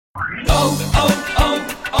O'Reilly!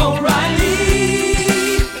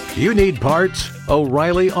 You need parts?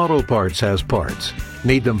 O'Reilly Auto Parts has parts.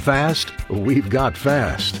 Need them fast? We've got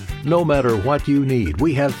fast. No matter what you need,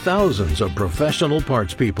 we have thousands of professional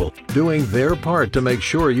parts people doing their part to make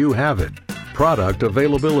sure you have it. Product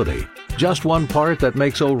availability. Just one part that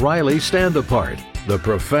makes O'Reilly stand apart. The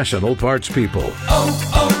professional parts people.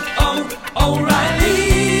 O'Reilly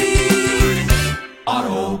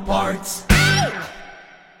Auto Parts.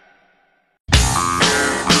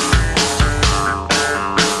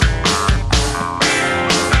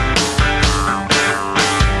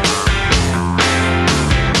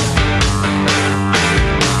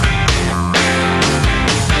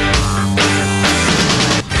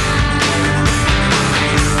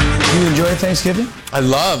 You enjoy Thanksgiving? I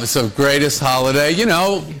love it's the greatest holiday. You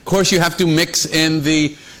know, of course, you have to mix in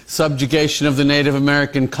the subjugation of the Native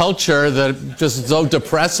American culture that just is so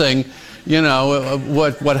depressing. You know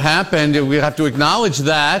what happened. We have to acknowledge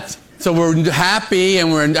that. So we're happy,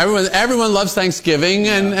 and everyone loves Thanksgiving,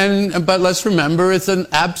 but let's remember it's an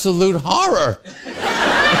absolute horror.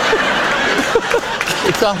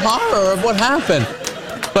 It's a horror of what happened,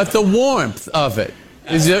 but the warmth of it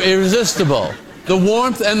is irresistible. The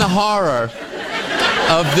warmth and the horror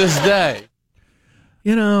of this day.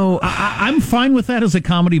 You know, I'm fine with that as a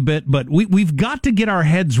comedy bit, but we've got to get our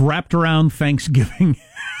heads wrapped around Thanksgiving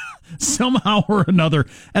somehow or another.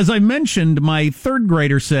 As I mentioned, my third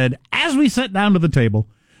grader said, as we sat down to the table,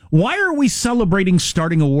 why are we celebrating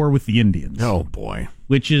starting a war with the Indians? Oh, boy.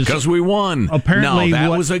 Which is... because we won. Apparently, no, that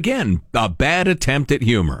was, again, a bad attempt at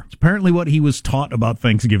humor. It's apparently what he was taught about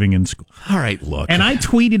Thanksgiving in school. All right, look. And I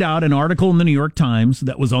tweeted out an article in the New York Times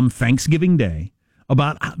that was on Thanksgiving Day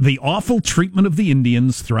about the awful treatment of the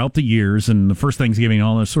Indians throughout the years and the first Thanksgiving and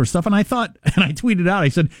all that sort of stuff. And I thought, and I tweeted out, I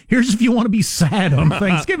said, here's if you want to be sad on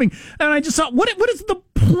Thanksgiving. And I just thought, what is the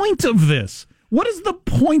point of this? What is the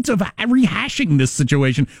point of rehashing this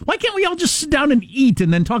situation? Why can't we all just sit down and eat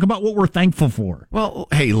and then talk about what we're thankful for? Well,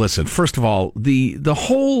 hey, listen, first of all, the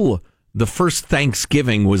first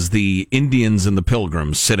Thanksgiving was the Indians and the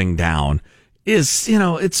Pilgrims sitting down is, you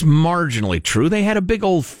know, it's marginally true. They had a big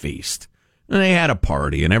old feast, and they had a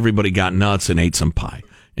party, and everybody got nuts and ate some pie,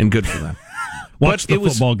 and good for them. Watch the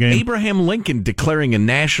football game. Abraham Lincoln declaring a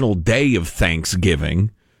national day of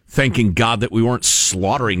Thanksgiving, thanking God that we weren't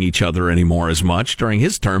slaughtering each other anymore as much during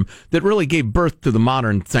his term, that really gave birth to the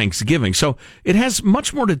modern Thanksgiving. So it has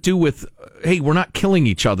much more to do with, hey, we're not killing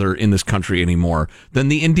each other in this country anymore than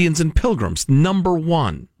the Indians and Pilgrims, number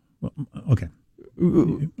one. Okay.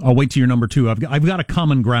 I'll wait till your number two. I've got a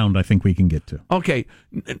common ground I think we can get to. Okay.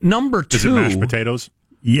 Number two. Is it mashed potatoes?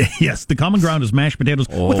 Yeah, yes, the common ground is mashed potatoes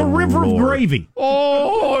with a river of gravy.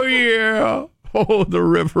 Oh, yeah. Oh, the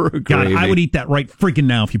river of gravy. God, I would eat that right freaking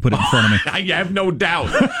now if you put it in front of me. I have no doubt.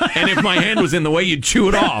 And if my hand was in the way, you'd chew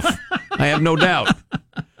it off. I have no doubt.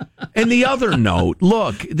 And the other note,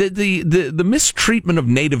 look, the mistreatment of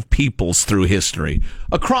native peoples through history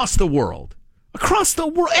across the world,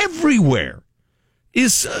 everywhere,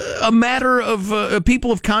 is a matter of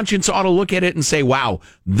people of conscience ought to look at it and say, wow,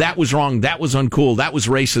 that was wrong, that was uncool, that was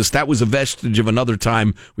racist, that was a vestige of another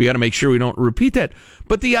time. We got to make sure we don't repeat that.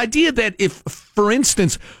 But the idea that if, for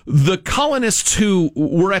instance, the colonists who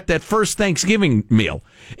were at that first Thanksgiving meal,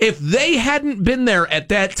 if they hadn't been there at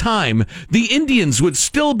that time, the Indians would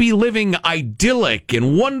still be living idyllic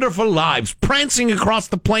and wonderful lives, prancing across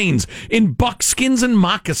the plains in buckskins and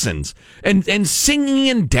moccasins, and singing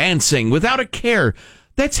and dancing without a care.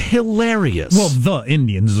 That's hilarious. Well, the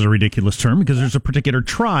Indians is a ridiculous term because there's a particular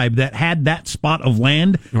tribe that had that spot of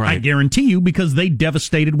land, right. I guarantee you, because they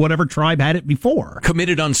devastated whatever tribe had it before.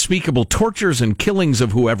 Committed unspeakable tortures and killings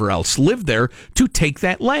of whoever else lived there to take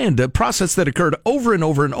that land, a process that occurred over and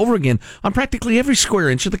over and over again on practically every square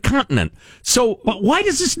inch of the continent. So, but why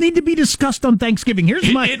does this need to be discussed on Thanksgiving?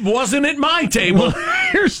 It wasn't at my table.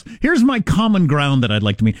 Well, here's my common ground that I'd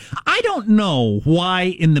like to meet. I don't know why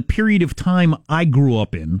in the period of time I grew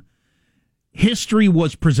up in, history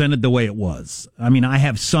was presented the way it was. I mean, I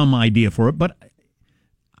have some idea for it, but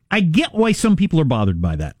I get why some people are bothered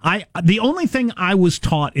by that. The only thing I was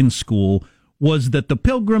taught in school was that the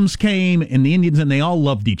Pilgrims came and the Indians and they all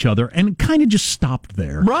loved each other, and it kind of just stopped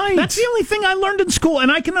there. Right. That's the only thing I learned in school,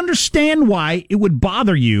 and I can understand why it would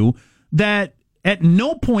bother you that at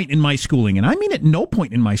no point in my schooling, and I mean at no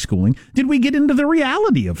point in my schooling, did we get into the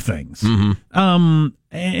reality of things. Mm-hmm.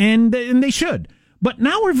 And they should. But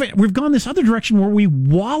now we've gone this other direction where we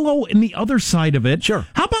wallow in the other side of it. Sure.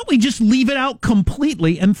 How about we just leave it out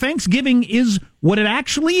completely? And Thanksgiving is what it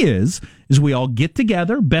actually is is we all get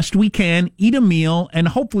together, best we can, eat a meal, and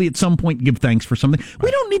hopefully at some point give thanks for something. We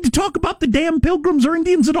don't need to talk about the damn Pilgrims or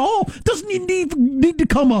Indians at all. Doesn't need to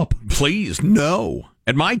come up. Please, no.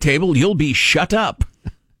 At my table, you'll be shut up.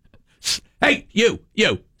 Hey, you,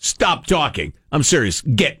 stop talking. I'm serious.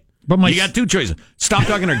 Get. But you got two choices. Stop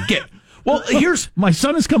talking or get. Well, my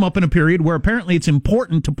son has come up in a period where apparently it's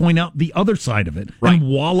important to point out the other side of it and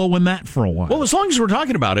wallow in that for a while. Well, as long as we're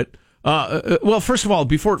talking about it, well, first of all,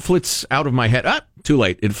 before it flits out of my head, too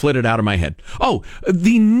late. It flitted out of my head. Oh,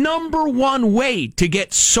 the number one way to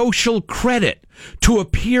get social credit, to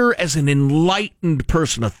appear as an enlightened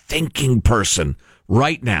person, a thinking person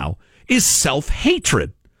right now, is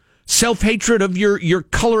self-hatred. Self-hatred of your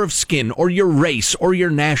color of skin or your race or your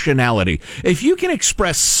nationality. If you can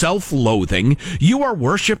express self-loathing, you are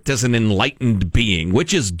worshipped as an enlightened being,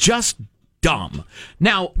 which is just dumb.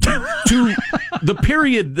 Now, to the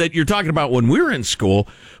period that you're talking about when we were in school,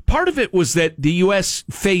 part of it was that the U.S.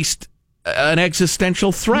 faced an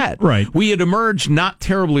existential threat. Right. We had emerged not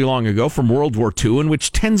terribly long ago from World War II, in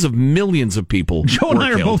which tens of millions of people Joe and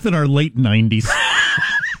I are both in our late 90s.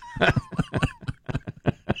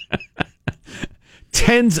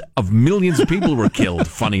 Tens of millions of people were killed,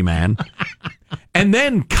 funny man. And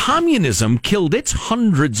then communism killed its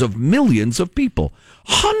hundreds of millions of people.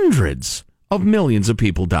 Hundreds of millions of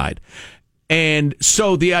people died. And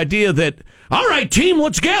so the idea that, all right, team,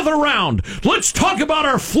 let's gather around. Let's talk about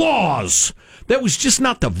our flaws. That was just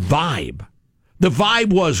not the vibe. The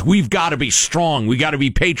vibe was, we've got to be strong. We got to be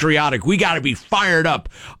patriotic. We got to be fired up.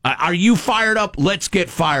 Are you fired up? Let's get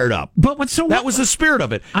fired up. But that was the spirit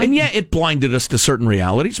of it. And yeah, it blinded us to certain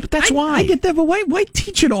realities, but that's why. I get that, but why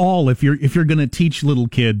teach it all if you're going to teach little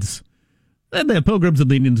kids? The Pilgrims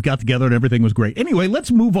and the Indians got together and everything was great. Anyway,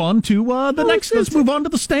 let's move on to Let's move on to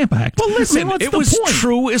the Stamp Act. Well, listen, it was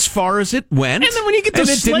true as far as it went. And then when you get to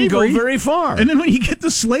slavery, it didn't go very far. And then when you get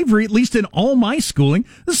to slavery, at least in all my schooling,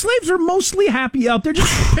 the slaves are mostly happy out there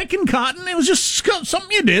just picking cotton. It was just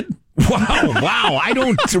something you did. Wow. I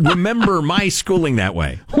don't remember my schooling that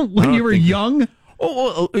way. When you were young?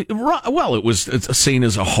 Well, it was seen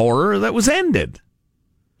as a horror that was ended.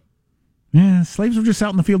 Yeah, slaves were just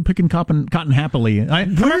out in the field picking cotton happily. I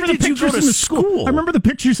remember the pictures in the school. I remember the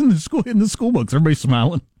pictures in the school books. Everybody's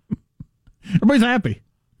smiling. Everybody's happy.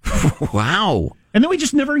 Wow. And then we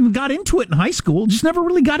just never even got into it in high school. Just never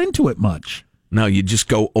really got into it much. No, you just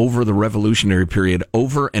go over the Revolutionary period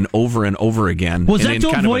over and over and over again. Was that in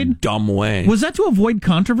to kind avoid of a dumb way? Was that to avoid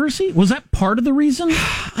controversy? Was that part of the reason?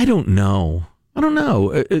 I don't know.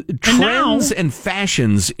 Trends and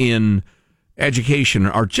fashions in education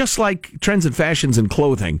are just like trends and fashions in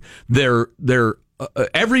clothing. They're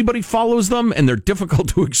everybody follows them, and they're difficult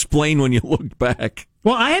to explain when you look back.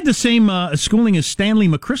 Well, I had the same schooling as Stanley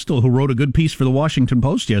McChrystal, who wrote a good piece for the Washington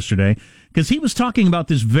Post yesterday, because he was talking about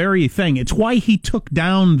this very thing. It's why he took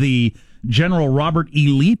down the General Robert E.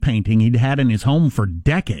 Lee painting he'd had in his home for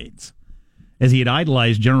decades, as he had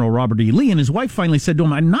idolized General Robert E. Lee. And his wife finally said to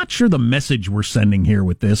him, I'm not sure the message we're sending here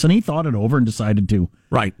with this. And he thought it over and decided to.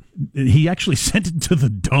 Right. He actually sent it to the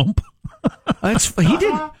dump. He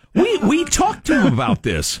did. We talked to him about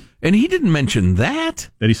this, and he didn't mention that.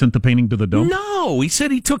 That he sent the painting to the dump? No, he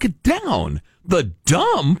said he took it down. The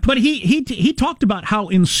dump? But he talked about how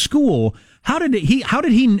in school, how did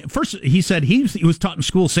he first, he said he was taught in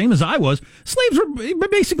school, same as I was. Slaves were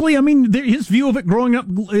basically, I mean, his view of it growing up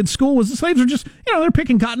in school was the slaves are just, they're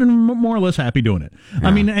picking cotton and more or less happy doing it. Yeah.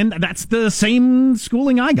 I mean, and that's the same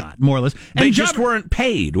schooling I got, more or less. And they just weren't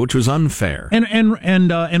paid, which was unfair.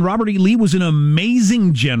 And Robert E. Lee was an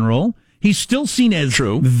amazing general. He's still seen as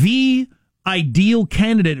the ideal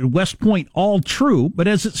candidate at West Point, all true. But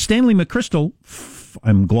as Stanley McChrystal,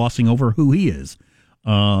 I'm glossing over who he is,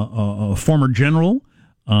 a former general.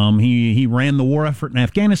 He ran the war effort in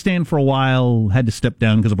Afghanistan for a while, had to step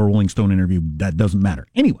down because of a Rolling Stone interview. That doesn't matter.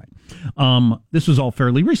 Anyway, this was all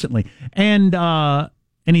fairly recently. And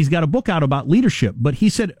he's got a book out about leadership. But he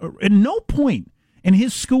said at no point in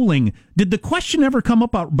his schooling did the question ever come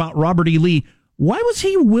up about Robert E. Lee, why was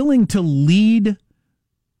he willing to lead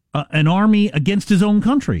an army against his own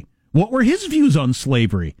country? What were his views on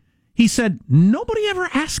slavery? He said, nobody ever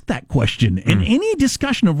asked that question in any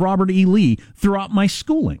discussion of Robert E. Lee throughout my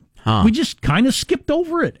schooling. Huh. We just kind of skipped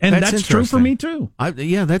over it. And that's true for me, too.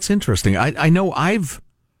 Yeah, that's interesting. I know I've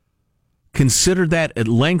considered that at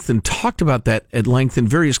length and talked about that at length in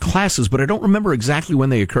various classes, but I don't remember exactly when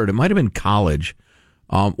they occurred. It might have been college.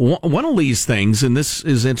 One of Lee's things, and this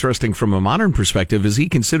is interesting from a modern perspective, is he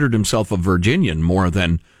considered himself a Virginian more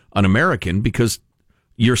than an American because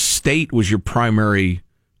your state was your primary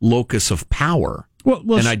locus of power.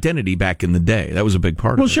 and identity back in the day. That was a big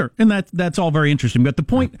part of it. Well, sure, and that's all very interesting. But the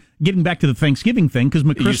point, getting back to the Thanksgiving thing, because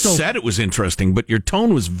McChrystal... You said it was interesting, but your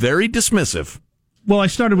tone was very dismissive. Well, I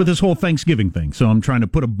started with this whole Thanksgiving thing, so I'm trying to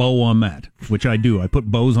put a bow on that, which I do. I put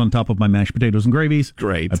bows on top of my mashed potatoes and gravies.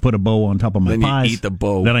 Great. I put a bow on top of my then pies. You eat the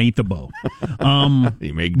bow. Then I eat the bow.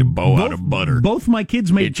 You make the bow out of butter. Both my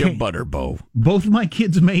kids made Get your butter bow. Both my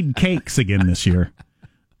kids made cakes again this year.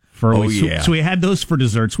 So we had those for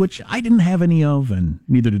desserts, which I didn't have any of, and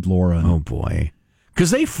neither did Laura. Oh boy,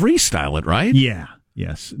 because they freestyle it, right? Yeah.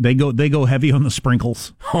 Yes, they go heavy on the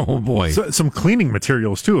sprinkles. Oh boy, some cleaning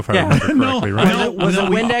materials too, if I remember correctly. Right? Was it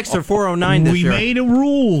Windex or 409 this year? We made a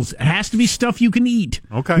rules. It has to be stuff you can eat.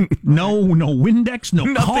 Okay. No Windex,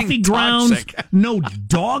 no coffee grounds, no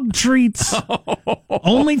dog treats.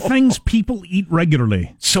 Only things people eat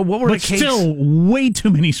regularly. So what were the cakes? Still, way too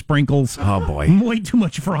many sprinkles. Oh boy, way too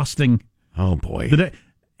much frosting. Oh boy.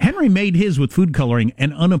 Henry made his with food coloring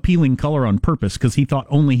an unappealing color on purpose because he thought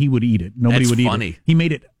only he would eat it. Nobody would eat it. He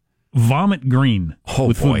made it vomit green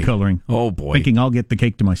with food coloring. Oh boy! Thinking I'll get the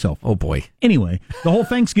cake to myself. Oh boy! Anyway, the whole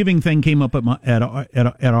Thanksgiving thing came up at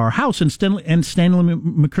our house, and Stanley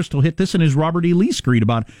McChrystal hit this in his Robert E. Lee screed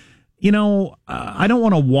about, I don't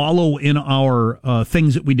want to wallow in our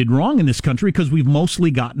things that we did wrong in this country because we've mostly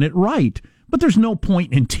gotten it right. But there's no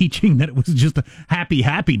point in teaching that it was just a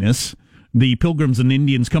happiness. The Pilgrims and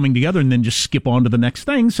Indians coming together and then just skip on to the next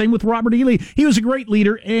thing. Same with Robert E. Lee. He was a great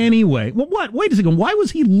leader anyway. Well, what? Wait a second. Why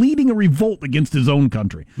was he leading a revolt against his own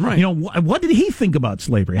country? Right. What did he think about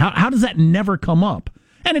slavery? How does that never come up?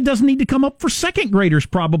 And it doesn't need to come up for second graders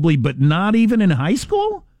probably, but not even in high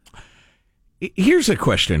school? Here's a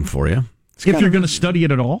question for you. If you're going to study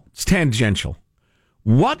it at all? It's tangential.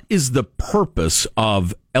 What is the purpose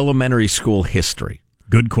of elementary school history?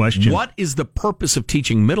 Good question. What is the purpose of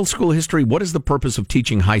teaching middle school history? What is the purpose of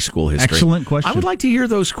teaching high school history? Excellent question. I would like to hear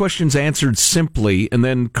those questions answered simply and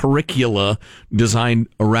then curricula designed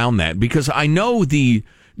around that, because I know the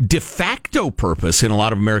de facto purpose in a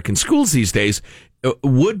lot of American schools these days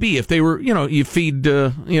would be if they were, you feed,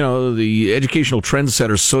 the educational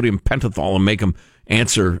trendsetters sodium pentothal and make them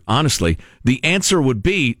answer honestly. The answer would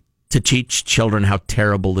be to teach children how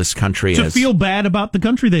terrible this country is. To feel bad about the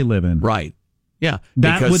country they live in. Right. Yeah,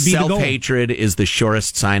 that because would be self-hatred is the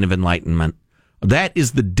surest sign of enlightenment. That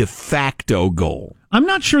is the de facto goal. I'm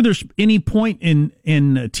not sure there's any point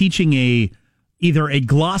in teaching either a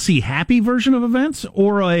glossy, happy version of events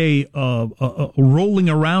or a rolling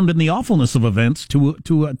around in the awfulness of events to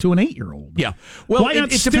an 8-year-old. Yeah, well,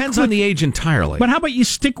 it depends on the age entirely. But how about you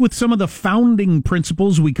stick with some of the founding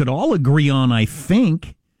principles we could all agree on? I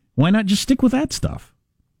think. Why not just stick with that stuff?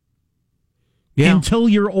 Yeah, until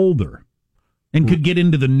you're older. And could get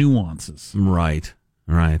into the nuances. Right.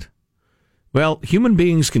 Well, human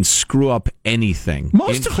beings can screw up anything,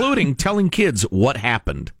 including telling kids what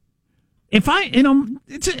happened.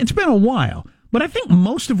 It's been a while, but I think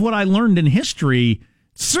most of what I learned in history,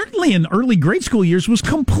 certainly in early grade school years, was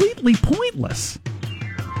completely pointless.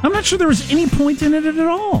 I'm not sure there was any point in it at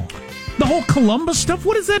all. The whole Columbus stuff,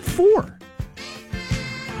 what is that for?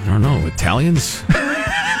 I don't know. Italians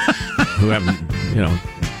who haven't,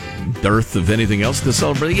 dearth of anything else to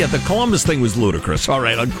celebrate. Yeah, the Columbus thing was ludicrous. All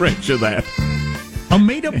right, I'll grant you that. A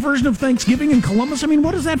made-up version of Thanksgiving in Columbus? I mean,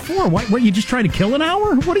 what is that for? What, you just try to kill an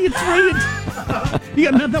hour? What are you trying to... You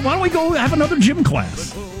got nothing? Why don't we go have another gym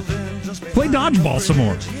class? Play dodgeball some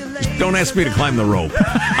more. Don't ask me to climb the rope.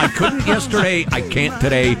 I couldn't yesterday. I can't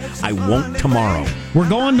today. I won't tomorrow. We're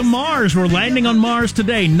going to Mars. We're landing on Mars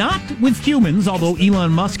today. Not with humans, although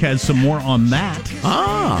Elon Musk has some more on that.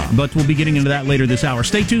 But we'll be getting into that later this hour.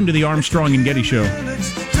 Stay tuned to the Armstrong and Getty Show.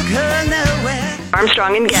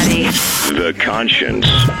 Armstrong and Getty. The conscience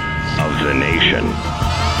of the nation.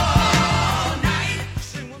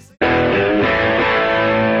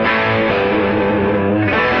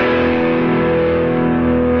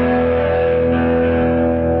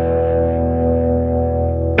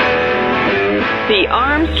 The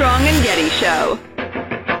Armstrong and Getty Show.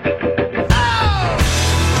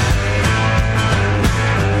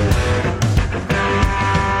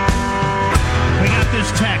 We got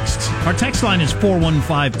this text. Our text line is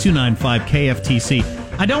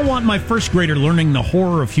 415-295-KFTC. I don't want my first grader learning the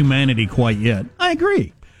horror of humanity quite yet. I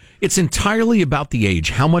agree. It's entirely about the age.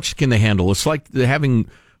 How much can they handle? It's like having...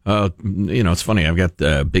 it's funny. I've got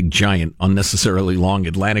the big, giant, unnecessarily long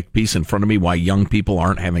Atlantic piece in front of me why young people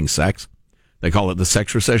aren't having sex. They call it the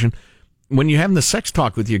sex recession. When you're having the sex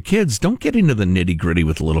talk with your kids, don't get into the nitty-gritty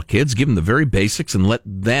with little kids. Give them the very basics and let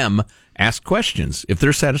them ask questions. If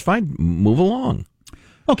they're satisfied, move along.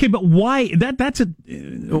 Okay, but why? That's a...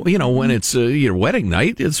 when it's your wedding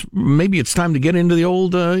night, maybe it's time to get into the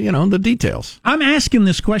old, the details. I'm asking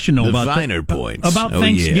this question, though, about finer points. About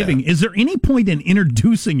Thanksgiving. Yeah. Is there any point in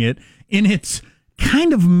introducing it in its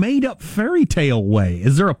kind of made-up fairy tale way?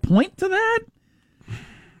 Is there a point to that?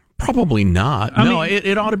 Probably not.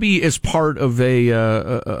 It ought to be as part of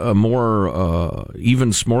a more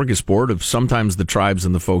even smorgasbord of sometimes the tribes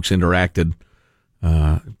and the folks interacted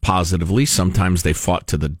positively. Sometimes they fought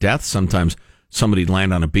to the death. Sometimes somebody'd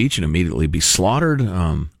land on a beach and immediately be slaughtered.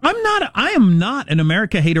 I am not an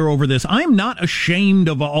America hater over this. I am not ashamed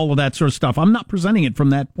of all of that sort of stuff. I'm not presenting it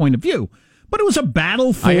from that point of view. But it was a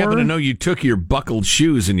battle for... I happen to know you took your buckled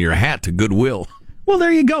shoes and your hat to Goodwill. Well,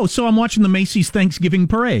 there you go. So I'm watching the Macy's Thanksgiving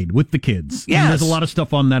Parade with the kids. Yes. And there's a lot of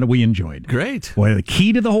stuff on that we enjoyed. Great. Well, the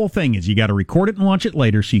key to the whole thing is you got to record it and watch it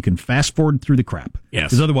later so you can fast forward through the crap.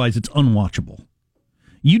 Yes. Because otherwise it's unwatchable.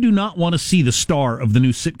 You do not want to see the star of the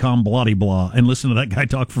new sitcom Blah Blah and listen to that guy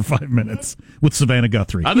talk for 5 minutes with Savannah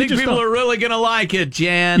Guthrie. I think people are really going to like it,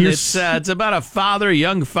 Jan. It's about a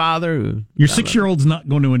young father. Your 6-year-old's not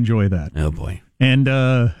going to enjoy that. Oh, boy. And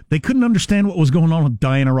they couldn't understand what was going on with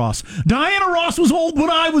Diana Ross. Diana Ross was old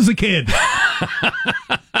when I was a kid.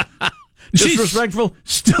 Disrespectful.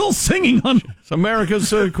 Still singing on... It's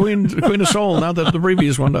America's queen of soul, now that the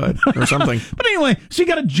previous one died, or something. But anyway, so you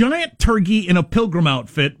got a giant turkey in a pilgrim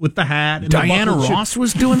outfit with the hat. And Diana Ross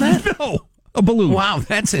was doing that? No, a balloon. Wow,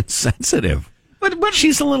 that's insensitive. But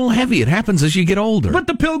she's a little heavy. It happens as you get older. But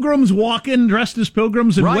the pilgrims walking dressed as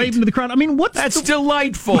pilgrims and waving to the crowd. I mean, that's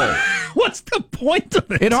delightful. What's the point of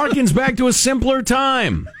it? It harkens back to a simpler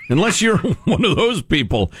time. Unless you're one of those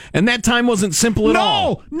people. And that time wasn't simple at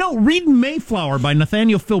all. No, read Mayflower by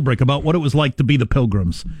Nathaniel Philbrick about what it was like to be the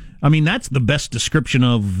pilgrims. I mean, that's the best description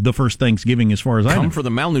of the first Thanksgiving as far as I know. Come for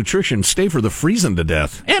the malnutrition, stay for the freezing to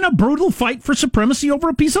death. And a brutal fight for supremacy over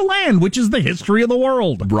a piece of land, which is the history of the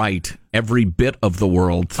world. Right. Every bit of the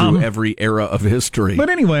world through every era of history. But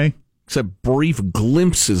anyway. Except brief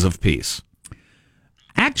glimpses of peace.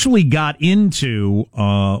 Actually got into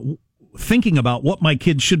thinking about what my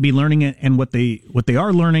kids should be learning and what they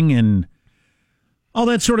are learning and all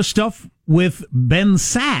that sort of stuff with Ben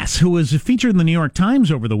Sasse, who was featured in the New York Times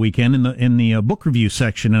over the weekend in the book review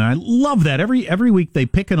section, and I love that. Every week they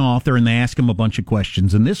pick an author and they ask him a bunch of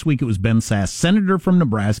questions, and this week it was Ben Sasse, senator from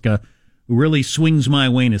Nebraska, who really swings my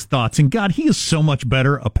way in his thoughts. And God, he is so much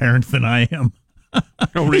better a parent than I am.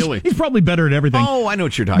 Oh, really? He's probably better at everything. Oh, I know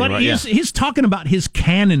what you're talking about. He's talking about his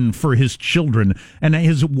canon for his children and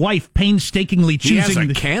his wife painstakingly choosing... He has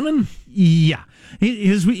a canon? Yeah.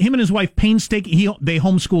 Him and his wife painstakingly... They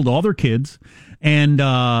homeschooled all their kids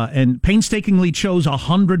and painstakingly chose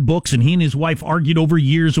 100 books, and he and his wife argued over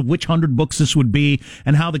years of which 100 books this would be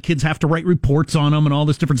and how the kids have to write reports on them and all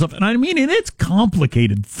this different stuff. And I mean, it's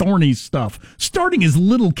complicated, thorny stuff, starting as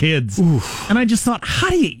little kids. Oof. And I just thought, how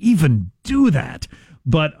do you even do that?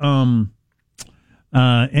 But, and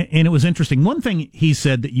it was interesting. One thing he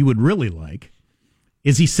said that you would really like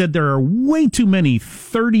is he said there are way too many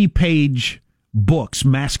 30-page books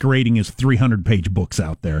masquerading as 300-page books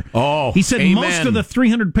out there. Oh, he said amen. Most of the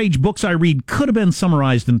 300-page books I read could have been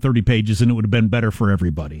summarized in 30 pages, and it would have been better for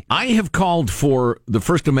everybody. I have called for the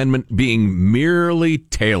First Amendment being merely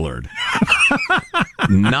tailored,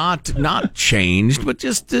 not changed, but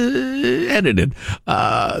just edited.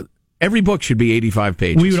 Every book should be 85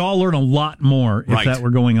 pages. We would all learn a lot more if that were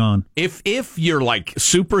going on. If you're like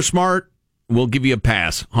super smart, we'll give you a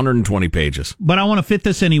pass, 120 pages. But I want to fit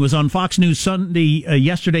this in. He was on Fox News Sunday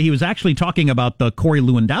yesterday. He was actually talking about the Corey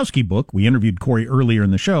Lewandowski book. We interviewed Corey earlier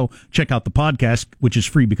in the show. Check out the podcast, which is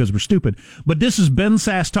free because we're stupid. But this is Ben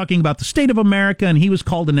Sasse talking about the state of America, and he was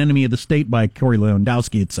called an enemy of the state by Corey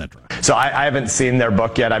Lewandowski, etc. So I haven't seen their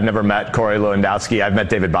book yet. I've never met Corey Lewandowski. I've met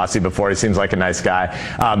David Bossie before. He seems like a nice guy.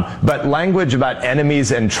 But language about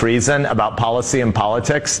enemies and treason, about policy and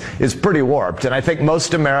politics, is pretty warped. And I think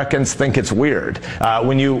most Americans think it's weird.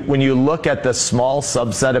 When you look at the small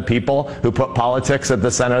subset of people who put politics at the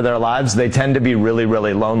center of their lives, they tend to be really,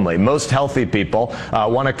 really lonely. Most healthy people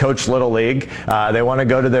want to coach Little League. They want to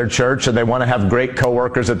go to their church, and they want to have great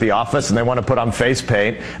coworkers at the office, and they want to put on face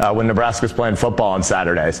paint when Nebraska's playing football on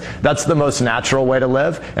Saturdays. That's the most natural way to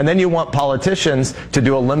live. And then you want politicians to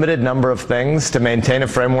do a limited number of things to maintain a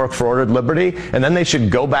framework for ordered liberty, and then they should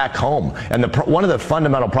go back home. And one of the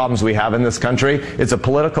fundamental problems we have in this country is a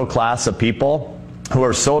political class of people who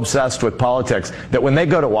are so obsessed with politics that when they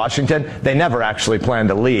go to Washington, they never actually plan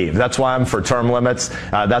to leave. That's why I'm for term limits.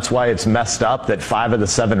 That's why it's messed up that 5 of the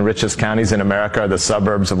 7 richest counties in America are the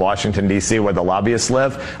suburbs of Washington, D.C., where the lobbyists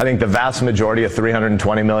live. I think the vast majority of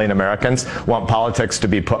 320 million Americans want politics to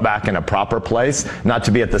be put back in a proper place, not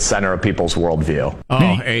to be at the center of people's worldview.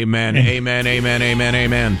 Oh, amen, amen, amen, amen,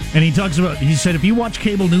 amen. And he said, if you watch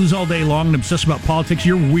cable news all day long and obsess about politics,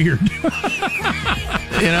 you're weird.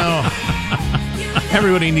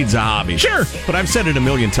 Everybody needs a hobby. Sure. But I've said it a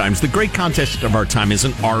million times. The great contest of our time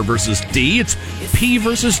isn't R versus D. It's P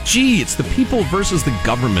versus G. It's the people versus the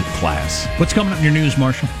government class. What's coming up in your news,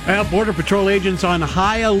 Marshall? Well, Border Patrol agents on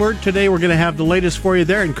high alert today. We're going to have the latest for you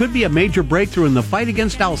there, and could be a major breakthrough in the fight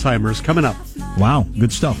against Alzheimer's coming up. Wow,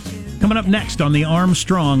 good stuff. Coming up next on the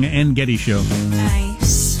Armstrong and Getty Show. I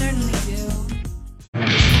certainly do.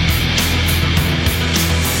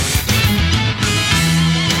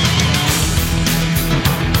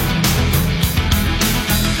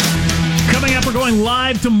 We're going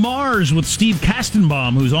live to Mars with Steve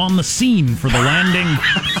Kastenbaum, who's on the scene for the landing.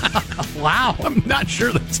 Wow, I'm not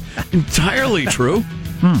sure that's entirely true.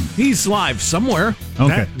 He's live somewhere.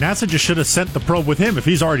 Okay. NASA just should have sent the probe with him if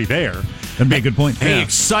he's already there. That'd be a good point. Hey,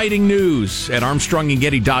 exciting news at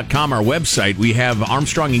ArmstrongandGetty.com, our website. We have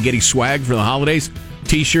Armstrong and Getty swag for the holidays.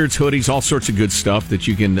 T-shirts, hoodies, all sorts of good stuff that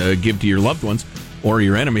you can give to your loved ones or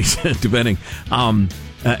your enemies, depending.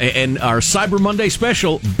 And our Cyber Monday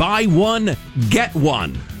special, buy one, get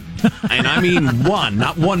one. And I mean one,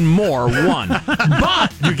 not one more, one.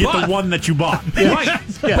 But you get the one that you bought. Right.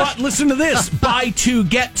 Yes. But listen to this. Buy 2,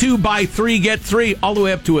 get 2, buy 3, get 3, all the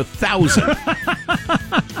way up to 1,000.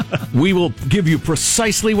 We will give you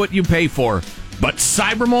precisely what you pay for. But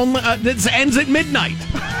Cyber Monday ends at midnight.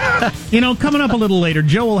 Coming up a little later,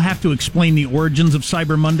 Joe will have to explain the origins of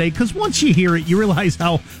Cyber Monday, because once you hear it, you realize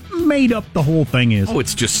how made up the whole thing is. Oh,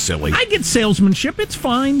 it's just silly. I get salesmanship. It's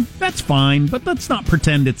fine. That's fine. But let's not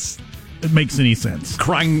pretend it makes any sense.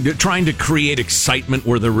 Trying to create excitement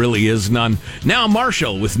where there really is none. Now,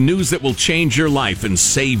 Marshall, with news that will change your life and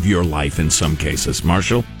save your life in some cases.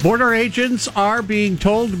 Marshall? Border agents are being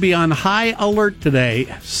told to be on high alert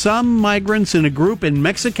today. Some migrants in a group in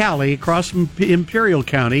Mexicali across Imperial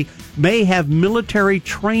County may have military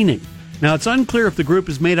training. Now, it's unclear if the group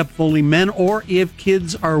is made up of only men or if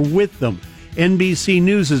kids are with them. NBC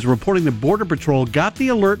News is reporting the Border Patrol got the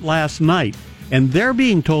alert last night, and they're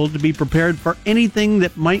being told to be prepared for anything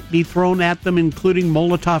that might be thrown at them, including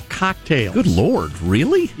Molotov cocktails. Good Lord,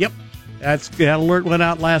 really? Yep. That alert went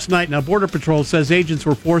out last night. Now, Border Patrol says agents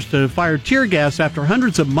were forced to fire tear gas after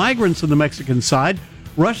hundreds of migrants on the Mexican side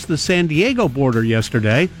rushed the San Diego border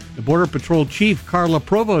yesterday. The Border Patrol Chief, Carla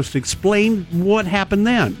Provost, explained what happened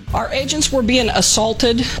then. Our agents were being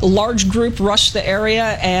assaulted. A large group rushed the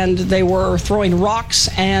area, and they were throwing rocks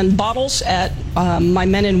and bottles at my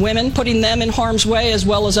men and women, putting them in harm's way, as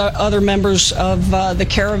well as other members of the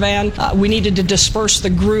caravan. We needed to disperse the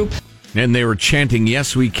group. And they were chanting,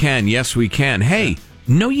 "Yes, we can. Yes, we can." Hey,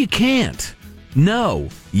 no, you can't. No,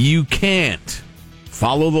 you can't.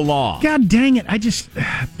 Follow the law. God dang it.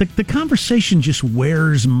 The conversation just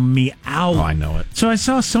wears me out. Oh, I know it. So I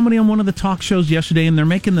saw somebody on one of the talk shows yesterday, and they're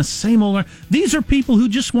making the same old... These are people who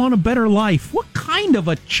just want a better life. What kind of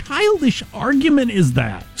a childish argument is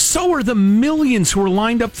that? So are the millions who are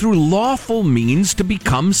lined up through lawful means to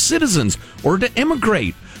become citizens or to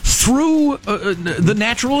immigrate through the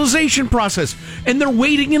naturalization process, and they're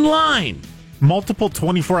waiting in line. Multiple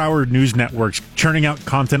 24-hour news networks churning out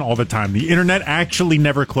content all the time. The internet actually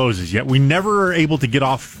never closes, yet we never are able to get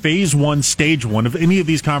off phase 1, stage 1 of any of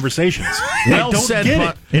these conversations. Well said,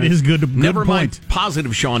 but it is good. Never mind.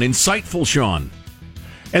 Positive, Sean. Insightful, Sean.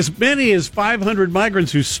 As many as 500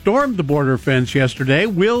 migrants who stormed the border fence yesterday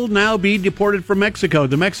will now be deported from Mexico.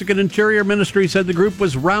 The Mexican Interior Ministry said the group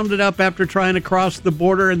was rounded up after trying to cross the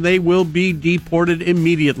border, and they will be deported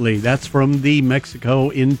immediately. That's from the Mexico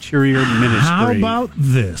Interior Ministry. How about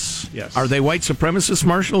this? Yes. Are they white supremacists,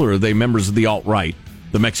 Marshall, or are they members of the alt-right,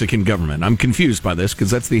 the Mexican government? I'm confused by this, because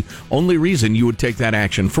that's the only reason you would take that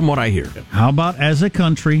action, from what I hear. How about, as a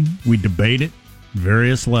country, we debate it,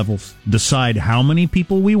 various levels, decide how many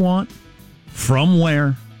people we want, from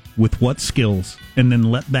where, with what skills, and then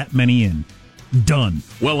let that many in. Done.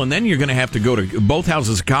 Well, and then you're going to have to go to both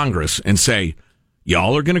houses of Congress and say,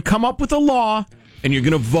 y'all are going to come up with a law, and you're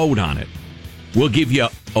going to vote on it. We'll give you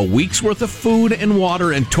a week's worth of food and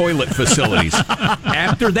water and toilet facilities.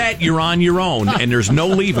 After that, you're on your own, and there's no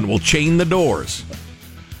leaving. We'll chain the doors.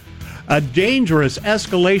 A dangerous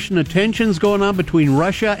escalation of tensions going on between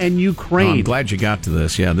Russia and Ukraine. Oh, I'm glad you got to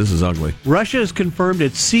this. Yeah, this is ugly. Russia has confirmed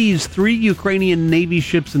it seized 3 Ukrainian Navy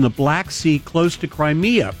ships in the Black Sea close to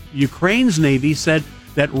Crimea. Ukraine's Navy said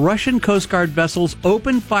that Russian Coast Guard vessels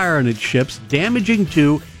opened fire on its ships, damaging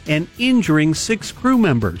 2 and injuring 6 crew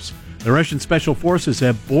members. The Russian special forces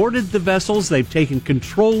have boarded the vessels. They've taken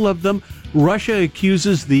control of them. Russia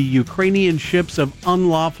accuses the Ukrainian ships of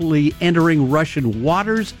unlawfully entering Russian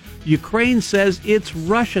waters. Ukraine says it's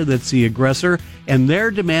Russia that's the aggressor, and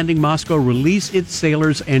they're demanding Moscow release its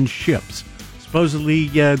sailors and ships. Supposedly,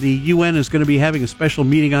 the UN is going to be having a special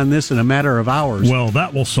meeting on this in a matter of hours. Well,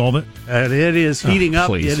 that will solve it. And it is heating up.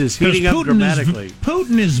 Please. It is heating up dramatically.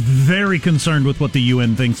 Putin is very concerned with what the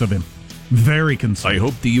UN thinks of him. Very concerned. I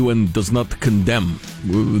hope the UN does not condemn.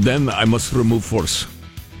 Then I must remove force.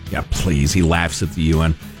 Yeah, please. He laughs at the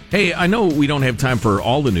UN. Hey, I know we don't have time for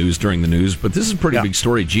all the news during the news, but this is a pretty big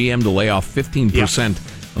story. GM to lay off 15%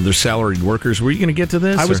 of their salaried workers. Were you going to get to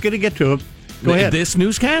this? I was going to get to it. Go ahead. This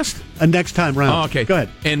newscast? Next time round. Oh, okay. Go ahead.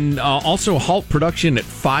 And also halt production at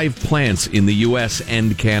 5 plants in the U.S.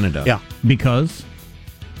 and Canada. Yeah. Because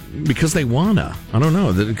they wanna. I don't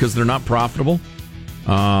know. Because they're not profitable.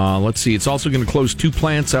 Let's see. It's also going to close 2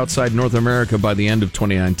 plants outside North America by the end of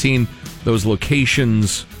 2019. Those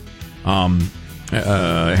locations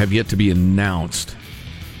have yet to be announced.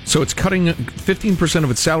 So it's cutting 15%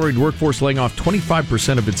 of its salaried workforce, laying off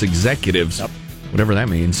 25% of its executives, whatever that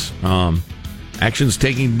means. Actions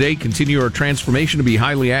taken today continue our transformation to be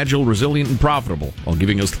highly agile, resilient, and profitable, while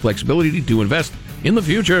giving us the flexibility to invest in the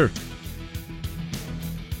future.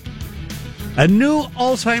 A new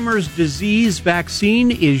Alzheimer's disease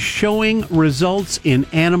vaccine is showing results in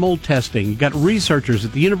animal testing. You've got researchers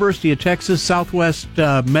at the University of Texas Southwest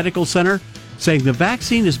Medical Center saying the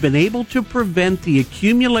vaccine has been able to prevent the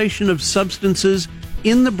accumulation of substances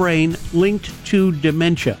in the brain linked to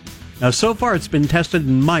dementia. Now, so far it's been tested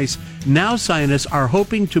in mice. Now scientists are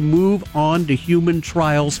hoping to move on to human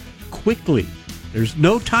trials quickly. There's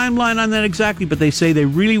no timeline on that exactly, but they say they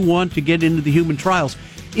really want to get into the human trials.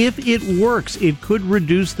 If it works, it could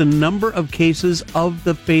reduce the number of cases of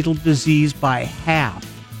the fatal disease by half.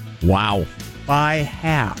 Wow. By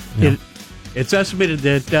half. Yeah. It's estimated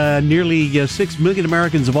that nearly 6 million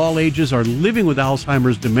Americans of all ages are living with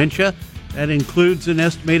Alzheimer's dementia. That includes an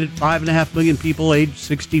estimated 5.5 million people aged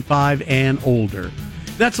 65 and older.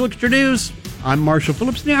 That's Look at Your News. I'm Marshall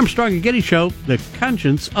Phillips, the Armstrong and Getty Show, the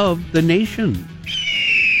conscience of the nation.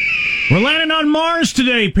 We're landing on Mars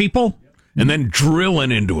today, people. And then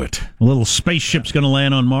drilling into it. A little spaceship's going to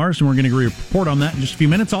land on Mars, and we're going to report on that in just a few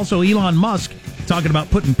minutes. Also, Elon Musk talking about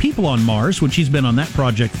putting people on Mars, which he's been on that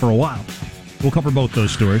project for a while. We'll cover both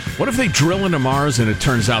those stories. What if they drill into Mars and it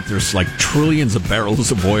turns out there's like trillions of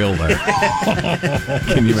barrels of oil there?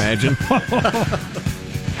 Can you imagine?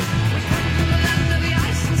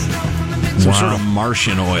 Some sort of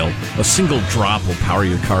Martian oil. A single drop will power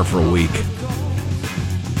your car for a week.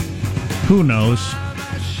 Who knows?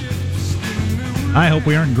 I hope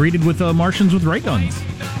we aren't greeted with Martians with ray guns.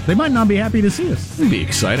 They might not be happy to see us. It'd be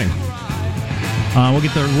exciting. We'll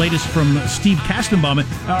get the latest from Steve Kastenbaum.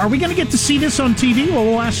 Are we going to get to see this on TV? Well,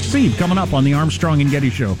 we'll ask Steve coming up on the Armstrong and Getty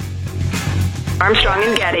Show. Armstrong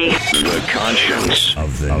and Getty. The conscience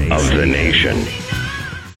of the nation.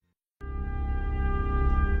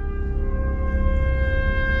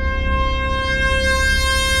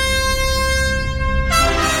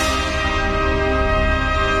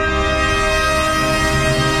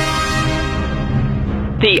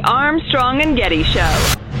 The Armstrong and Getty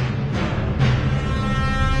Show.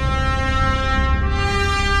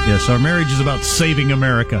 Yes, our marriage is about saving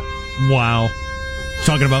America. Wow.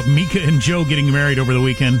 Talking about Mika and Joe getting married over the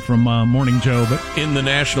weekend from Morning Joe. But in the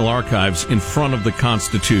National Archives, in front of the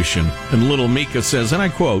Constitution, and little Mika says, and I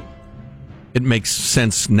quote, "It makes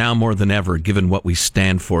sense now more than ever, given what we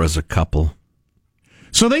stand for as a couple."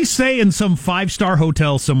 So they stay in some 5-star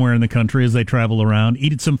hotel somewhere in the country as they travel around,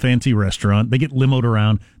 eat at some fancy restaurant. They get limoed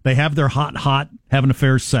around. They have their hot, having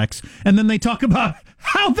affairs sex. And then they talk about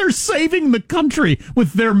how they're saving the country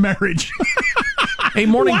with their marriage. Hey,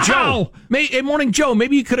 Morning Joe. Hey, Morning Joe,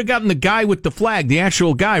 maybe you could have gotten the guy with the flag, the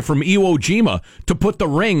actual guy from Iwo Jima, to put the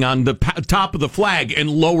ring on the top of the flag and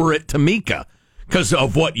lower it to Mika. Because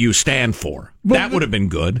of what you stand for. That would have been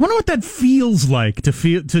good. I wonder what that feels like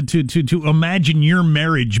to imagine your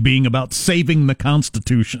marriage being about saving the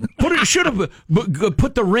Constitution. Should have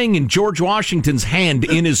put the ring in George Washington's hand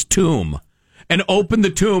in his tomb and opened the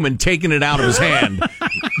tomb and taken it out of his hand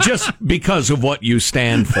just because of what you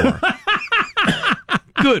stand for.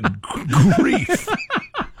 Good grief.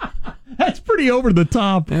 That's pretty pretty over the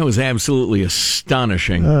top. That was absolutely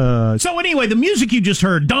astonishing. So anyway, the music you just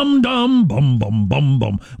heard, dum dum bum bum bum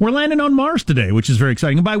bum. We're landing on Mars today, which is very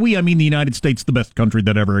exciting. And by we, I mean the United States, the best country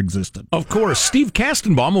that ever existed. Of course, Steve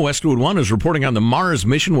Kastenbaum of Westwood One is reporting on the Mars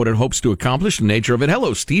mission, what it hopes to accomplish, the nature of it.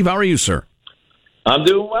 Hello, Steve. How are you, sir? I'm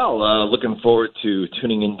doing well. Looking forward to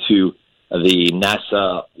tuning into the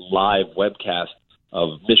NASA live webcast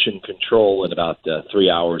of Mission Control in about 3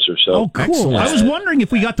 hours or so. Oh, cool. Excellent. I was wondering if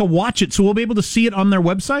we got to watch it, so we'll be able to see it on their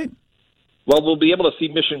website? Well, we'll be able to see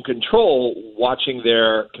Mission Control watching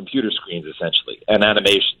their computer screens, essentially, and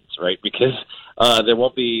animations, right? Because there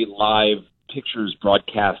won't be live pictures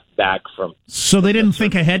broadcast back from... So they didn't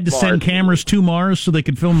think ahead to send cameras to Mars so they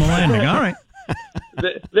could film the landing. All right.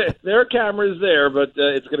 There are cameras there, but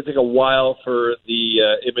it's going to take a while for the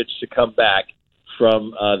image to come back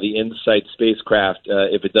from the InSight spacecraft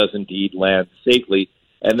if it does indeed land safely.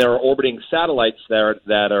 And there are orbiting satellites there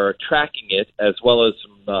that are tracking it, as well as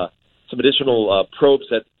some additional probes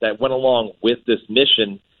that went along with this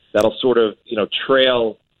mission that'll sort of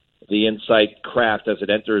trail the InSight craft as it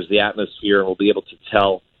enters the atmosphere, and we'll be able to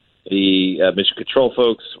tell the mission control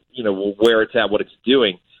folks where it's at, what it's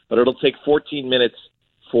doing. But it'll take 14 minutes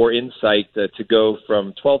for InSight to go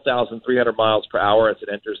from 12,300 miles per hour as it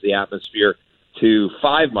enters the atmosphere to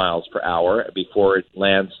 5 miles per hour before it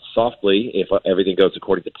lands softly, if everything goes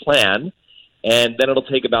according to plan. And then it'll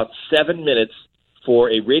take about 7 minutes for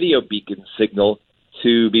a radio beacon signal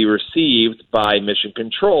to be received by Mission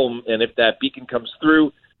Control. And if that beacon comes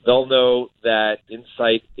through, they'll know that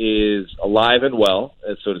InSight is alive and well,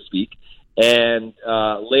 so to speak. And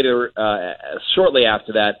later, shortly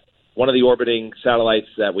after that, one of the orbiting satellites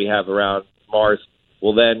that we have around Mars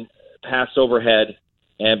will then pass overhead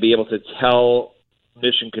and be able to tell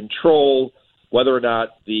Mission Control whether or not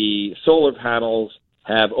the solar panels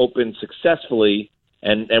have opened successfully.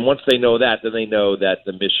 And once they know that, then they know that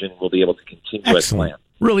the mission will be able to continue as planned.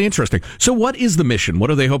 Really interesting. So what is the mission?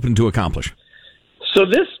 What are they hoping to accomplish? So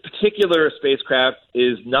this particular spacecraft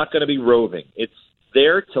is not going to be roving. It's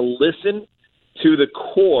there to listen to the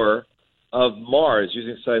core of Mars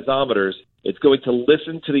using seismometers. It's going to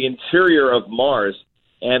listen to the interior of Mars,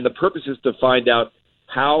 and the purpose is to find out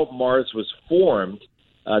how Mars was formed,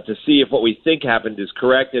 to see if what we think happened is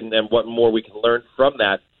correct and what more we can learn from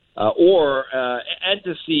that, and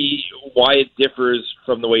to see why it differs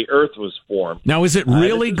from the way Earth was formed. Now, is it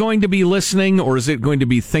really going to be listening, or is it going to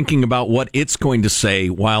be thinking about what it's going to say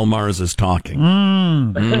while Mars is talking?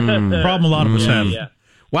 Problem a lot of us have. Yeah.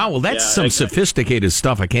 Wow, well, that's some sophisticated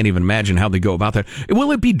stuff. I can't even imagine how they go about that.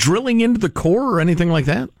 Will it be drilling into the core or anything like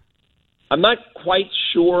that? I'm not quite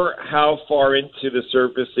sure how far into the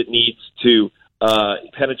surface it needs to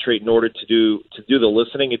penetrate in order to do the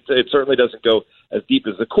listening. It certainly doesn't go as deep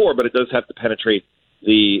as the core, but it does have to penetrate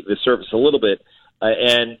the surface a little bit.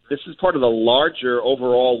 And this is part of the larger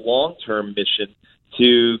overall long-term mission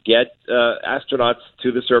to get astronauts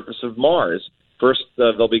to the surface of Mars. First,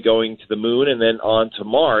 they'll be going to the moon and then on to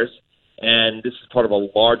Mars. And this is part of a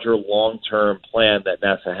larger long-term plan that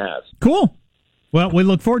NASA has. Cool. Well, we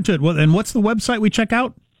look forward to it. And what's the website we check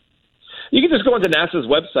out? You can just go onto NASA's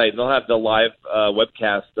website, and they'll have the live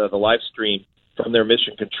webcast, the live stream from their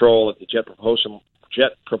mission control at the Jet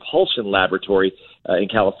Propulsion Laboratory in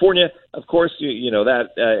California. Of course, you know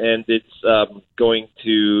that. And it's going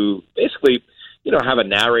to basically have a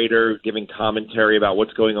narrator giving commentary about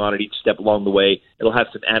what's going on at each step along the way. It'll have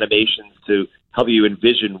some animations to help you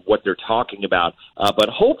envision what they're talking about. But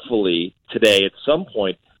hopefully today, at some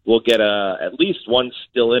point, we'll get at least one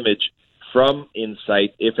still image from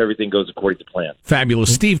InSight if everything goes according to plan.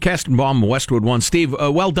 Fabulous. Steve Kastenbaum, Westwood One. Steve,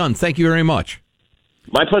 well done. Thank you very much.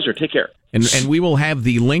 My pleasure. Take care. And we will have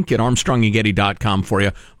the link at ArmstrongandGetty.com for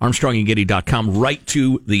you. ArmstrongandGetty.com, right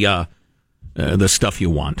to the stuff you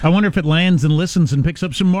want. I wonder if it lands and listens and picks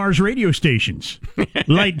up some Mars radio stations.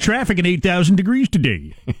 Light traffic at 8,000 degrees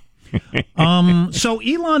today. So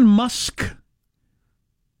Elon Musk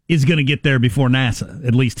is going to get there before NASA.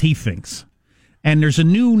 At least he thinks. And there's a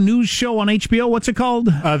new news show on HBO. What's it called?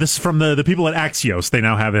 This is from the people at Axios. They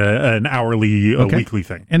now have an hourly, weekly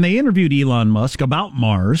thing. And they interviewed Elon Musk about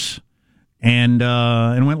Mars and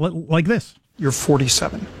went like this. You're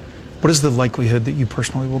 47. What is the likelihood that you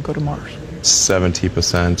personally will go to Mars?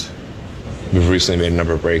 70%. We've recently made a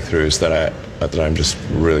number of breakthroughs that I'm just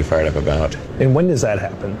really fired up about. And when does that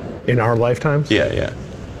happen? In our lifetimes? Yeah.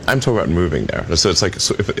 I'm talking about moving there. So it's like, if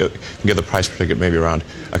you get the price per ticket maybe around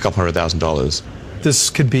 $200,000. This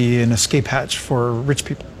could be an escape hatch for rich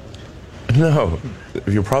people. No.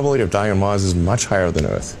 Your probability of dying on Mars is much higher than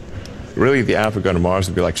Earth. Really, the app of going to Mars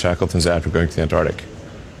would be like Shackleton's app of going to the Antarctic.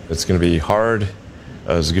 It's going to be hard.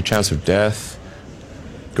 there's a good chance of death.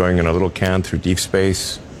 Going in a little can through deep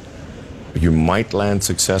space. You might land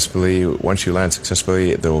successfully. Once you land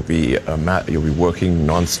successfully, there will be you'll be working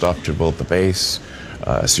non-stop to build the base.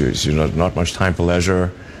 So not much time for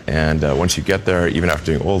leisure. And once you get there, even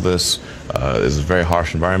after doing all this, there's a very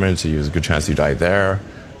harsh environment, so there's a good chance you die there.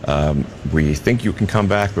 We think you can come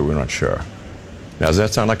back, but we're not sure. Now, does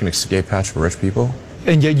that sound like an escape hatch for rich people?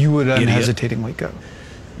 And yet you would unhesitatingly go.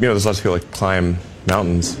 There's lots of people that climb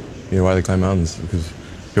mountains. Why do they climb mountains? Because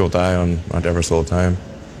people die on Mount Everest all the time.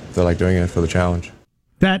 They like doing it for the challenge.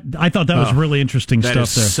 I thought that was really interesting stuff there. That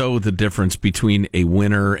is so the difference between a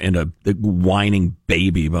winner and a whining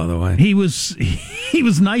baby, by the way. He was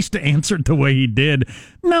nice to answer it the way he did.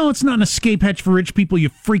 No, it's not an escape hatch for rich people,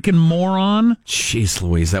 you freaking moron. Jeez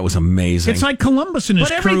Louise, that was amazing. It's like Columbus and his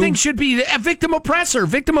crew. But everything should be a victim oppressor.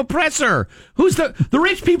 Who's the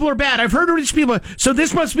rich people are bad. I've heard of rich people. So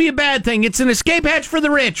this must be a bad thing. It's an escape hatch for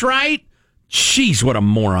the rich, right? Jeez, what a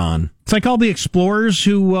moron. It's like all the explorers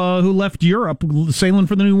who left Europe sailing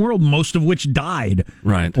for the New World, most of which died.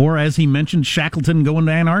 Right. Or, as he mentioned, Shackleton going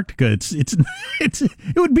to Antarctica.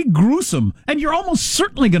 It would be gruesome, and you're almost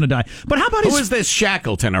certainly going to die. But how about Who is this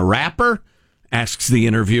Shackleton, a rapper? Asks the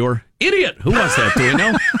interviewer. Idiot! Who was that? Do we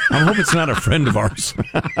know? I hope it's not a friend of ours.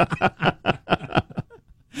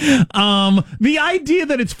 The idea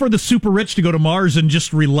that it's for the super rich to go to Mars and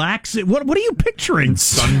just relax. What are you picturing?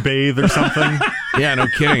 Sunbathe or something? Yeah, no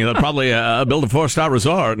kidding. They'll probably build a 4-star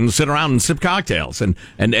resort and sit around and sip cocktails and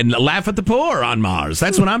laugh at the poor on Mars.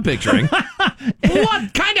 That's what I'm picturing.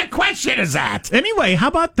 What kind of question is that? Anyway, how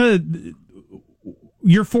about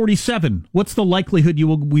you're 47. What's the likelihood you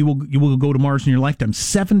will go to Mars in your lifetime?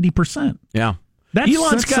 70%. Yeah.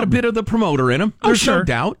 Elon's got a bit of the promoter in him. There's no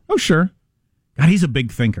doubt. Oh, sure. God, he's a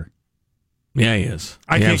big thinker. Yeah, he is.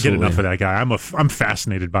 I can't get enough of that guy. I'm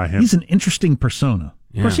fascinated by him. He's an interesting persona.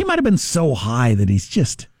 Yeah. Of course, he might have been so high that he's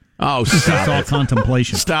just... Oh, stop all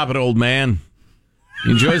contemplation. Stop it, old man.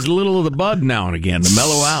 He enjoys a little of the bud now and again to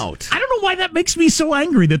mellow out. I don't know why that makes me so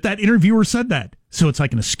angry that interviewer said that. So it's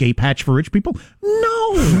like an escape hatch for rich people?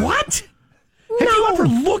 No. What? Have you ever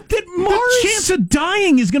looked at Mars? The chance of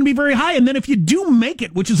dying is going to be very high. And then if you do make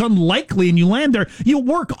it, which is unlikely, and you land there, you'll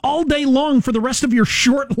work all day long for the rest of your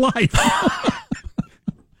short life.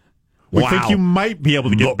 We think you might be able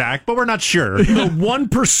to get back, but we're not sure. The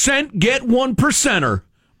 1% get 1%er.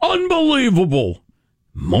 Unbelievable.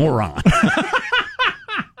 Moron.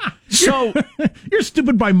 So you're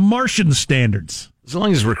stupid by Martian standards. As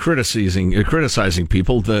long as we're criticizing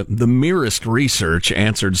people, the merest research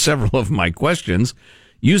answered several of my questions.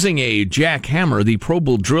 Using a jackhammer, the probe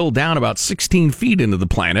will drill down about 16 feet into the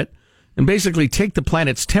planet and basically take the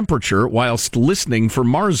planet's temperature whilst listening for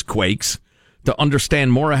Mars quakes to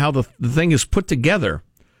understand more of how the thing is put together.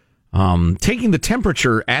 Taking the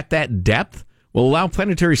temperature at that depth will allow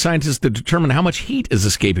planetary scientists to determine how much heat is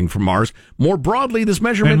escaping from Mars. More broadly, this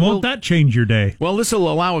measurement won't that change your day? Well, this will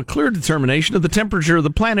allow a clear determination of the temperature of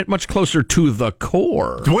the planet much closer to the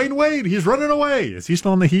core. Dwayne Wade, he's running away. Is he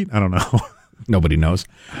still in the heat? I don't know. Nobody knows.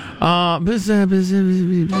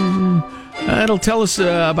 It'll tell us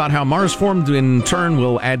about how Mars formed. In turn,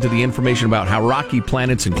 we'll add to the information about how rocky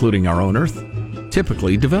planets, including our own Earth,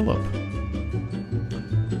 typically develop.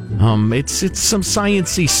 It's some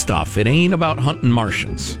sciencey stuff. It ain't about hunting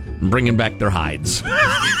Martians and bringing back their hides.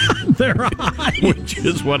 Their hides? Which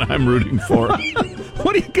is what I'm rooting for.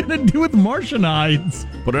 What are you going to do with Martian hides?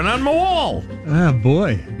 Put it on my wall. Oh,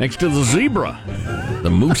 boy. Next to the zebra.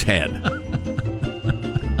 The moose head.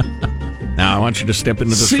 Now, I want you to step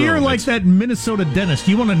into this room. So you're like that Minnesota dentist.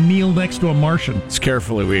 You want to kneel next to a Martian. It's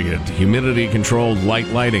carefully. We get humidity-controlled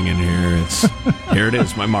lighting in here. Here it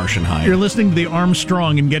is, my Martian hide. You're listening to the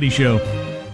Armstrong and Getty Show.